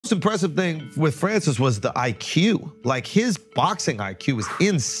most impressive thing with Francis was the IQ. Like, his boxing IQ was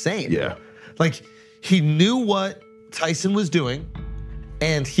insane. Yeah. Like, he knew what Tyson was doing,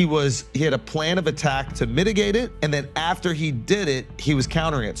 and he had a plan of attack to mitigate it, and then after he did it, he was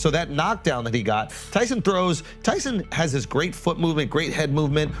countering it. So that knockdown that he got, Tyson has this great foot movement, great head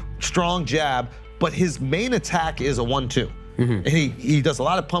movement, strong jab, but his main attack is a 1-2. And he does a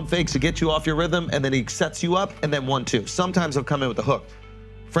lot of pump fakes to get you off your rhythm, and then he sets you up, and then 1-2. Sometimes he'll come in with a hook.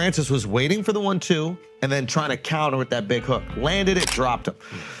 Francis was waiting for the 1-2 and then trying to counter with that big hook. Landed it, dropped him.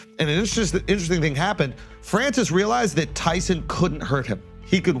 And an interesting thing happened. Francis realized that Tyson couldn't hurt him.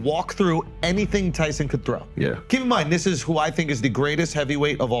 He could walk through anything Tyson could throw. Yeah. Keep in mind, this is who I think is the greatest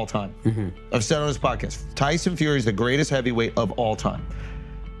heavyweight of all time. I've said on this podcast, Tyson Fury is the greatest heavyweight of all time.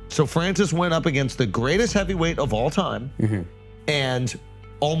 So Francis went up against the greatest heavyweight of all time and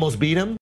almost beat him.